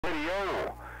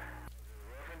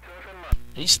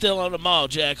He's still on the mall,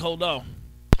 Jack. Hold on.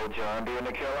 John Deere in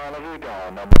the Carolinas is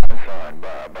gone. Number one son.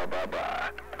 Bye, bye, bye,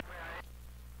 bye.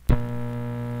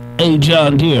 Hey,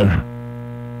 John Deere.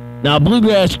 Now,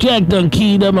 Bluegrass Jack done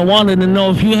keyed up and wanted to know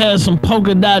if you had some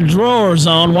polka dot drawers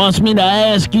on. Wants me to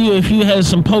ask you if you had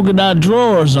some polka dot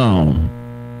drawers on.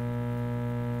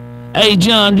 Hey,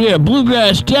 John Deere.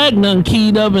 Bluegrass Jack done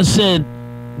keyed up and said,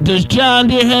 does John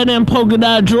Deere have them polka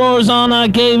dot drawers on I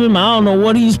gave him? I don't know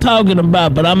what he's talking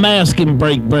about, but I'm asking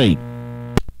break.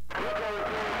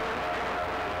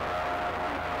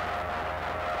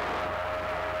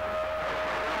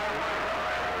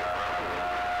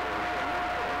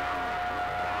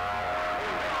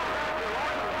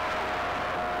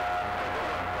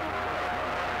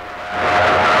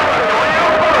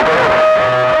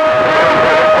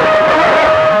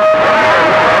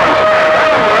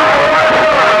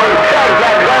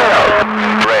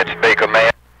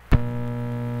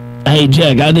 Hey,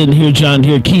 Jack, I didn't hear John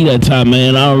Deere key that time,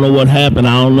 man. I don't know what happened.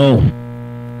 I don't know.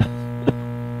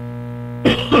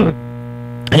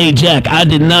 Hey, Jack, I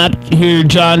did not hear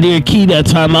John Deere key that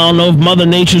time. I don't know if Mother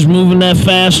Nature's moving that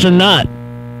fast or not.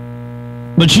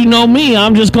 But you know me,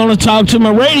 I'm just going to talk to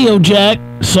my radio, Jack.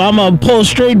 So I'm going to pull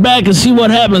straight back and see what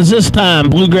happens this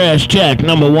time. Bluegrass Jack,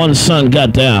 number one son,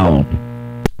 got down.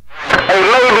 Hey,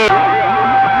 lady.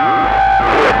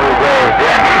 Yeah, Bluegrass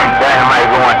Jack. Dynamite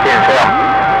going 10-7.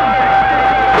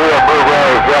 Yeah,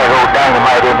 Bluegrass Jack, old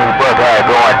Dynamite in these Buckeyes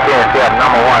going 10-7,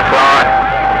 number one son.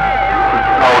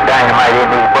 Old Dynamite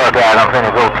in these Buckeyes, I'm finna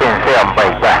go 10-7,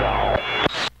 baby.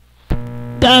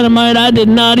 Dynamite, I did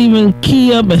not even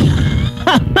key up.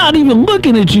 I'm not even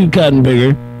looking at you, Cotton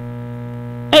Bigger.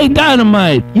 Hey,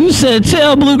 Dynamite, you said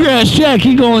tell Bluegrass Jack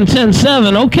he going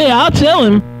 10-7. Okay, I'll tell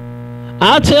him.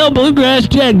 I'll tell Bluegrass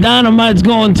Jack Dynamite's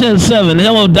going 10-7.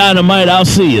 Hello, Dynamite, I'll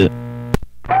see you.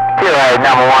 You're right,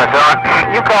 number one son.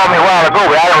 You called me a while ago,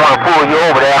 but I didn't want to pull you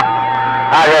over there.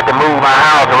 I'd have to move my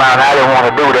house around. I didn't want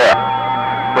to do that.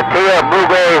 But tell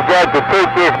Bluegrass Jack to take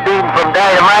this beating from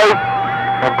Dynamite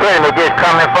and tell him it's just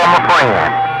coming from a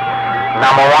friend.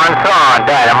 Number one son,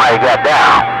 Dynamite got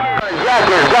down. Jack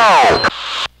is gone.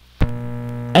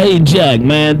 Hey, Jack,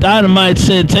 man, Dynamite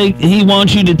said he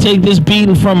wants you to take this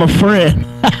beating from a friend.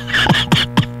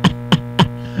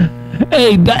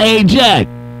 Hey, Jack.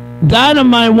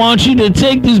 Dynamite wants you to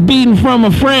take this beating from a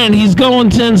friend. He's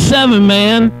going 10-7,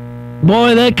 man.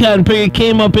 Boy, that cotton picker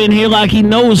came up in here like he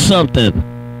knows something.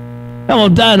 Hello,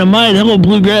 Dynamite. Hello,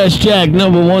 Bluegrass Jack.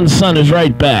 Number one son is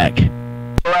right back. You're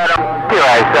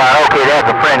right, son. Okay, that's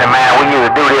a friend of mine. We used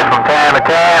to do this from time to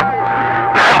time.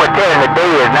 But telling the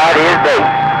day is not his day.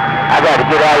 I got to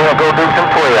get out here and go do some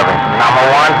 12ing. Number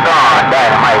one son,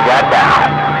 Dynamite got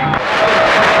down.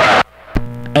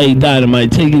 Hey,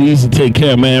 Dynamite, take it easy, take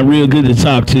care, man. Real good to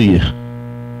talk to you.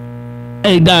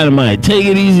 Hey, Dynamite, take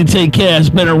it easy, take care. It's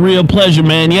been a real pleasure,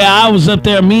 man. Yeah, I was up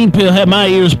there. Mean Pill had my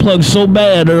ears plugged so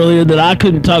bad earlier that I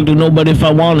couldn't talk to nobody if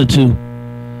I wanted to.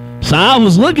 So I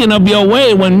was looking up your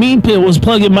way when Mean Pill was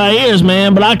plugging my ears,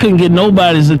 man, but I couldn't get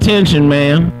nobody's attention,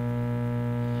 man.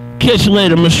 Catch you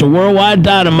later, Mr. Worldwide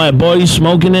Dynamite. Boy, you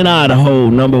smoking in Idaho.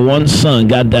 Number one son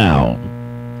got down.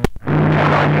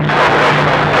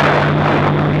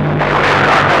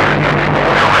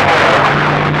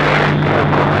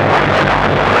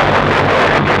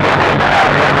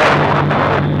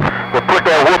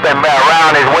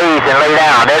 Around his waist and lay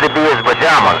down. That'll be his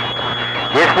pajamas.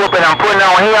 This whooping I'm putting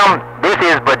on him, this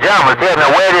is pajamas. Tell me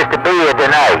where this to bed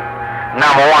tonight.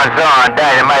 Number one son,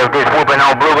 Dynamite, with this whooping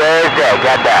on Bluegrass Jack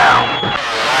got down.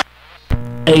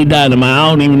 Hey, Dynamite, I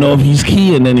don't even know if he's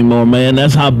keying anymore, man.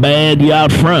 That's how bad you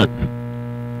out front.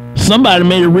 Somebody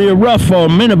made it real rough for a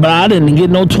minute, but I didn't get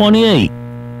no 28.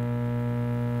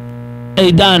 Hey,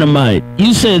 Dynamite,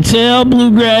 you said tell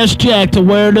Bluegrass Jack to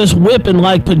wear this whipping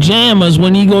like pajamas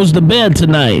when he goes to bed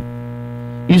tonight.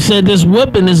 You said this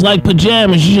whipping is like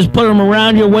pajamas. You just put them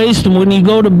around your waist and when you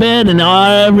go to bed and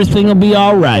everything will be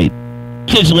all right.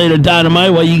 Catch you later,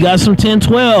 Dynamite. Well, you got some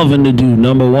 10-12 in to do.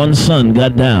 Number one son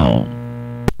got down.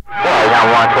 Boy,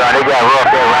 number one son, they got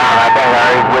rough there around. I think I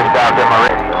already switched out them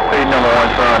already. Hey, number one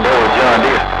son, there was John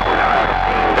Deere.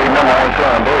 Hey, number one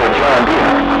son, there was John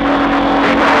Deere.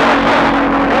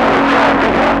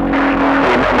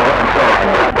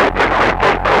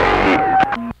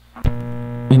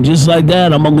 And just like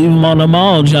that, I'm going to leave him on the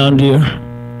mall, John Deere.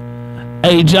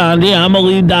 Hey, John Deere, I'm going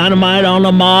to leave Dynamite on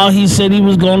the mall. He said he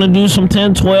was going to do some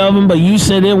 10-12, but you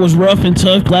said it was rough and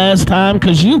tough last time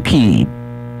because you keyed.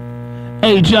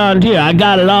 Hey, John Deere, I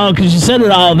got it all because you said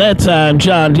it all that time,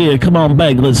 John Deere. Come on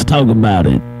back, let's talk about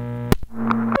it.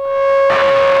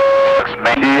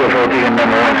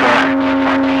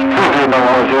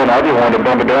 I just wanted to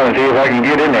bump it down and see if I can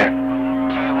get in there.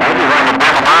 I just wanted to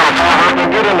bump it down and see if I can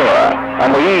get in there.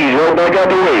 I'm going to ease right back out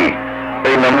the way.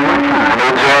 Hey, number one, no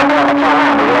jump.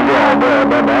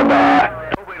 Bye.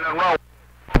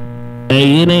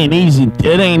 Hey, it ain't easy.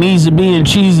 It ain't easy being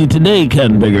cheesy today,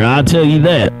 Cutting Bigger. I'll tell you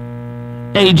that.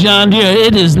 Hey, John Deere,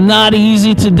 it is not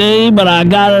easy today, but I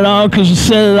got it all because you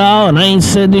said it all, and I ain't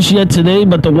said this yet today,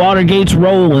 but the Watergate's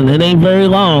rolling. It ain't very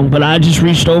long, but I just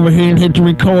reached over here and hit the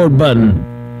record button.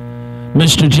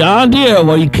 Mr. John Deere,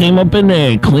 well, you came up in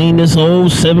there and cleaned this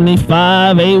old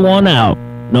 75 A1 out.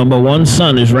 Number one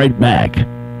son is right back. Number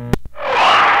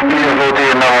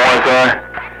one son.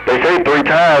 They say 3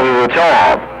 times is a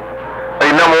charm.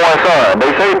 Hey, number one son,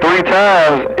 they say 3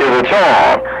 times is a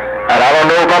charm. And I don't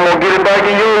know if I'm going to get it back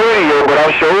in your radio, but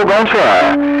I'm sure going to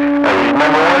try. Hey,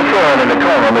 number one son in the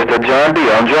corner, Mr. John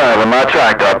Deere. I'm driving my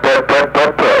tractor. Put,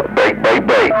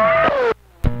 bake.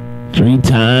 3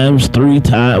 times.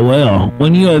 Well,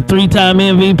 when you're a 3-time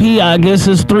MVP, I guess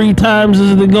it's 3 times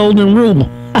is the golden rule.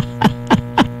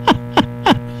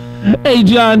 Hey,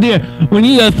 John Deere, when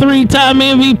you're a 3-time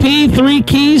MVP, 3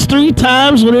 keys, 3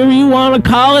 times, whatever you want to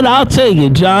call it, I'll take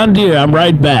it. John Deere, I'm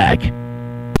right back.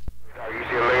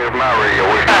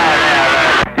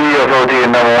 UFOT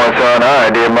number one son. All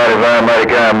right, dear, mighty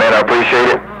kind, man. I appreciate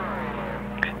it.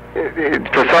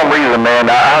 For some reason, man,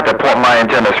 I have to point my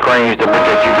antenna screens to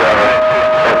protect you guys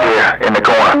up there in the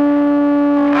corner.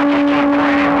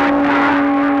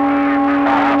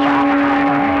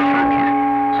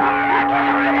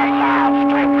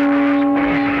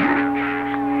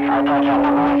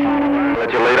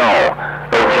 Let you later on.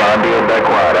 Hey, John, be back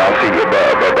quiet. I'll see you. Bye.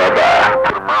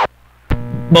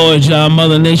 Boy, John,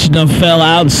 Mother Nature done fell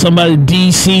out and somebody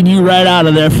DC'd you right out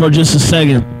of there for just a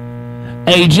second.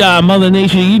 Hey, John, Mother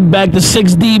Nature, you back to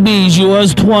 6 dBs. You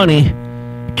was 20.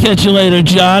 Catch you later,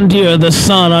 John Deere, the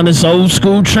son on this old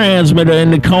school transmitter in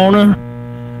the corner.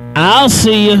 I'll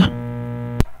see you. Alright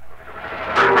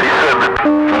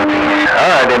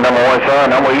then, number one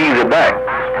son, I'm going to ease it back.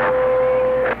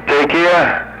 Take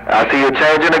care. I'll see you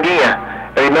changing again.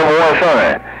 Hey, number one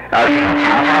son, I'll see you.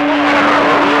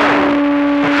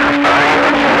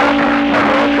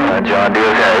 John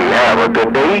Deere, hey, have a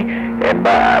good day, and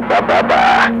bye.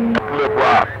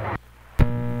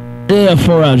 Yeah,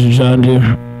 4 hours, John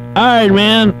Deere. All right,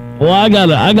 man. Well, I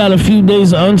got a few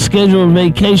days of unscheduled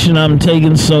vacation I'm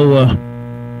taking, so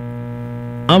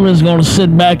I'm just gonna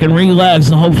sit back and relax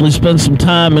and hopefully spend some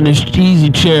time in this easy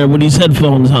chair with these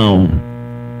headphones on.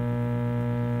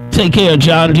 Take care,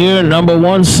 John Deere. Number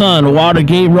one son,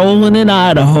 Watergate rolling in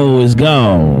Idaho is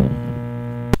gone.